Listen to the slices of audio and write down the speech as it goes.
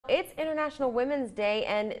International Women's Day,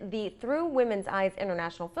 and the Through Women's Eyes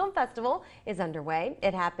International Film Festival is underway.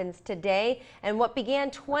 It happens today, and what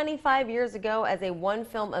began 25 years ago as a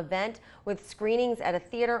one-film event with screenings at a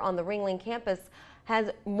theater on the Ringling campus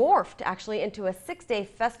has morphed actually into a 6-day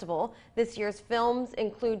festival. This year's films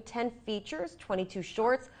include 10 features, 22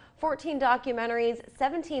 shorts, 14 documentaries,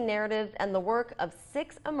 17 narratives, and the work of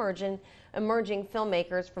 6 emerging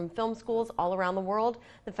filmmakers from film schools all around the world.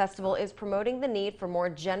 The festival is promoting the need for more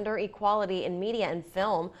gender equality in media and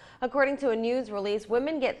film. According to a news release,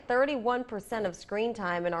 women get 31% of screen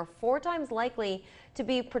time and are 4 times likely to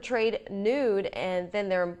be portrayed nude than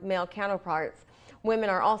their male counterparts.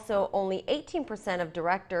 Women are also only 18% of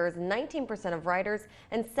directors, 19% of writers,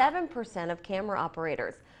 and 7% of camera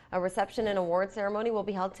operators. A reception and award ceremony will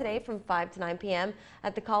be held today from 5 to 9 p.m.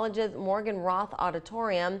 at the college's Morgan Roth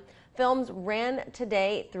Auditorium. Films ran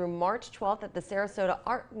today through March 12th at the Sarasota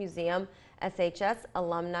Art Museum, SHS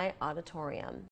Alumni Auditorium.